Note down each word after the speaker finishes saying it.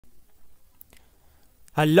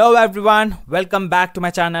Hello everyone, welcome back to my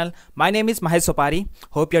channel. My name is Mahesh Soppari.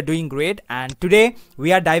 Hope you're doing great, and today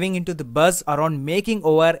we are diving into the buzz around making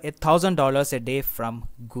over $1,000 a day from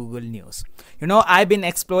Google News. I've been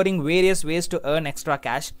exploring various ways to earn extra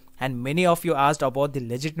cash, and many of you asked about the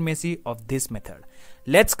legitimacy of this method.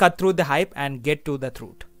 Let's cut through the hype and get to the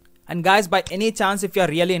truth. And guys, by any chance, if you are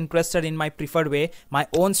really interested in my preferred way, my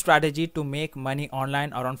own strategy to make money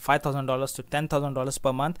online around $5,000 to $10,000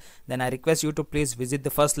 per month, then I request you to please visit the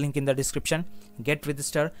first link in the description, get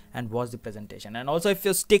registered and watch the presentation. And also, if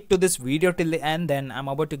you stick to this video till the end, then I'm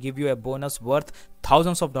about to give you a bonus worth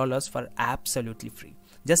thousands of dollars for absolutely free.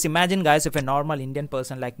 Just imagine guys, if a normal Indian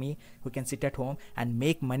person like me who can sit at home and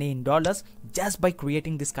make money in dollars just by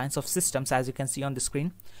creating these kinds of systems as you can see on the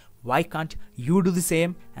screen, why can't you do the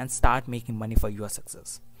same and start making money for your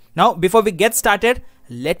success? Now, before we get started,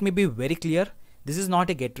 let me be very clear. This is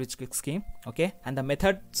not a get rich quick scheme, okay? And the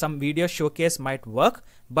method some videos showcase might work,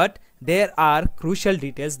 but there are crucial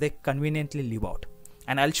details they conveniently leave out.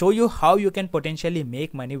 And I'll show you how you can potentially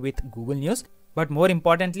make money with Google News, but more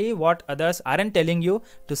importantly, what others aren't telling you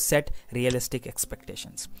to set realistic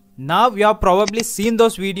expectations. Now, you have probably seen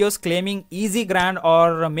those videos claiming easy grand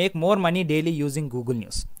or make more money daily using Google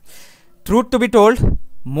News. Truth to be told,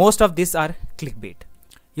 most of these are clickbait.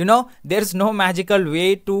 There's no magical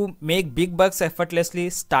way to make big bucks effortlessly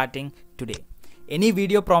starting today. Any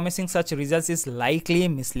video promising such results is likely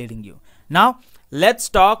misleading you. Now, let's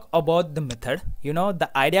talk about the method.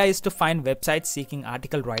 The idea is to find websites seeking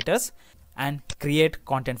article writers and create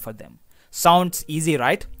content for them. Sounds easy,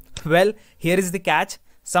 right? Well, here is the catch.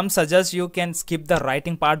 Some suggest you can skip the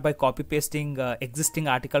writing part by copy pasting existing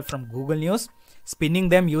article from Google News, spinning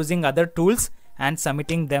them using other tools and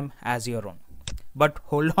submitting them as your own. But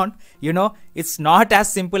hold on, it's not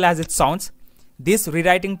as simple as it sounds. These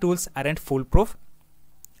rewriting tools aren't foolproof,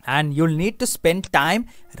 and you'll need to spend time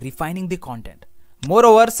refining the content.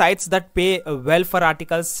 Moreover, sites that pay well for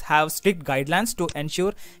articles have strict guidelines to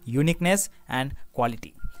ensure uniqueness and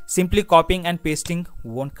quality. Simply copying and pasting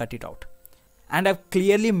won't cut it out. And I've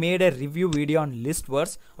clearly made a review video on list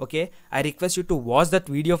words. Okay, I request you to watch that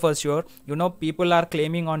video for sure. People are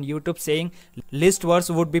claiming on YouTube saying list words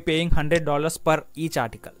would be paying $100 per each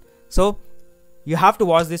article. So you have to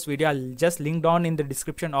watch this video. I'll just link down in the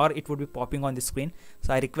description or it would be popping on the screen.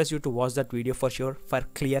 So I request you to watch that video for sure for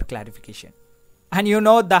clear clarification. And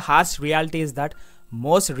the harsh reality is that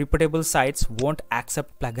most reputable sites won't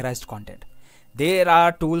accept plagiarized content. There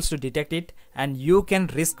are tools to detect it, and you can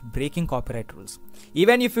risk breaking copyright rules.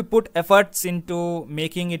 Even if you put efforts into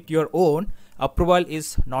making it your own, approval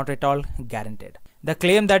is not at all guaranteed. The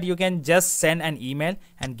claim that you can just send an email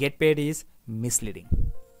and get paid is misleading.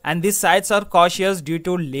 And these sites are cautious due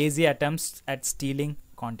to lazy attempts at stealing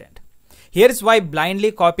content. Here's why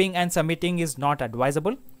blindly copying and submitting is not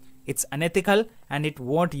advisable. It's unethical and it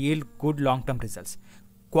won't yield good long-term results.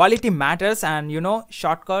 Quality matters, and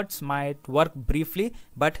shortcuts might work briefly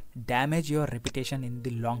but damage your reputation in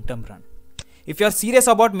the long-term run. If you're serious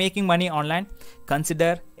about making money online,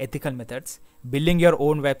 consider ethical methods. Building your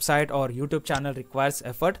own website or YouTube channel requires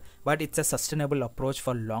effort, but it's a sustainable approach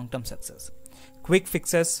for long-term success. Quick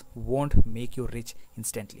fixes won't make you rich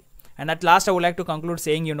instantly. And at last, I would like to conclude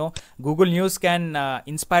saying, Google News can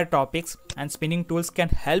inspire topics and spinning tools can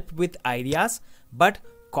help with ideas, but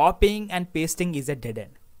copying and pasting is a dead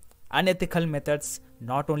end. Unethical methods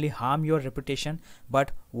not only harm your reputation,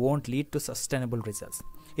 but won't lead to sustainable results.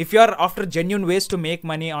 If you are after genuine ways to make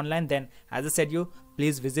money online, then as I said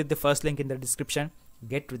please visit the first link in the description,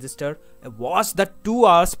 get registered, watch the 2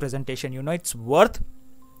 hours presentation. It's worth.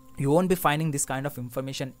 You won't be finding this kind of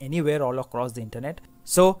information anywhere all across the internet.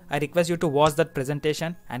 So I request you to watch that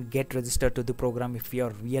presentation and get registered to the program if you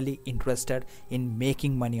are really interested in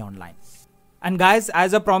making money online. And guys,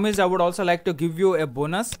 as I promised, I would also like to give you a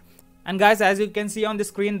bonus. And guys, as you can see on the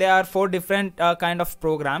screen, there are 4 different kind of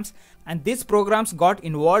programs, and these programs got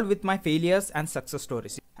involved with my failures and success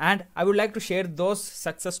stories, and I would like to share those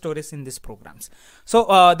success stories in these programs.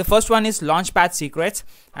 So the first one is Launchpad Secrets,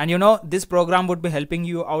 and this program would be helping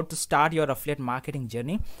you out to start your affiliate marketing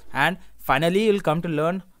journey, and finally you'll come to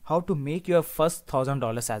learn how to make your first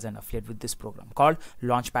 $1,000 as an affiliate with this program called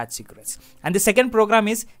Launchpad Secrets. And the second program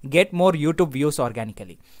is Get More YouTube Views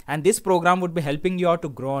Organically. And this program would be helping you out to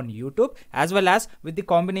grow on YouTube, as well as with the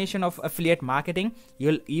combination of affiliate marketing,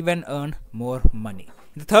 you'll even earn more money.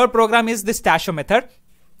 The third program is the Stasho Method.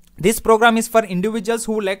 This program is for individuals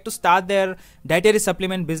who like to start their dietary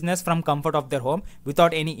supplement business from comfort of their home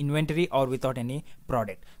without any inventory or without any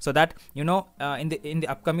product, so that in the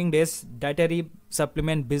upcoming days dietary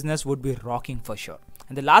supplement business would be rocking for sure.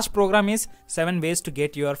 And the last program is 7 ways to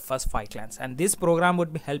get your first 5 clients. And this program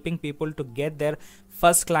would be helping people to get their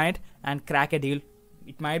first client and crack a deal.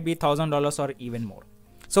 It might be $1,000 or even more.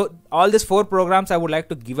 So all these 4 programs I would like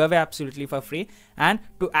to give away absolutely for free. And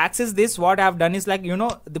to access this, what I have done is like,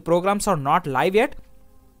 the programs are not live yet,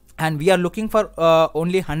 and we are looking for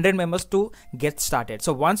only 100 members to get started.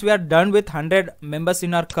 So once we are done with 100 members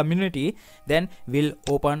in our community, then we'll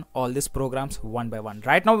open all these programs one by one.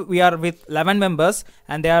 Right now we are with 11 members,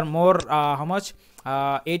 and there are more,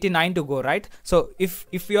 89 to go, right? So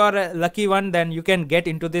if you are a lucky one, then you can get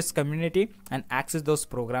into this community and access those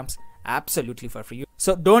programs absolutely for free.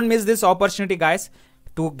 So don't miss this opportunity, guys.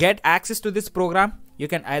 To get access to this program, you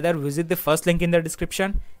can either visit the first link in the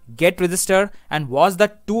description, get registered, and watch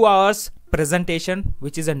the 2 hours presentation,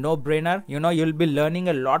 which is a no-brainer. You'll be learning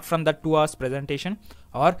a lot from the 2 hours presentation.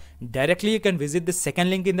 Or directly you can visit the second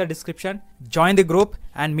link in the description, join the group,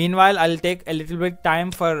 and meanwhile I'll take a little bit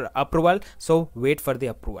time for approval, so wait for the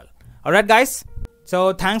approval. Alright guys,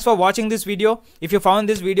 so thanks for watching this video. If you found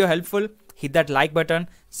this video helpful, hit that like button,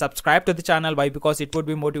 subscribe to the channel. Why? Because it would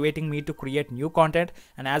be motivating me to create new content,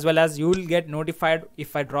 and as well as you will get notified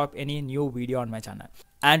if I drop any new video on my channel.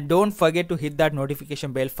 And don't forget to hit that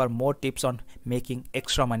notification bell for more tips on making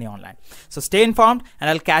extra money online. So stay informed, and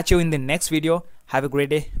I'll catch you in the next video. Have a great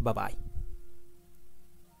day. Bye bye.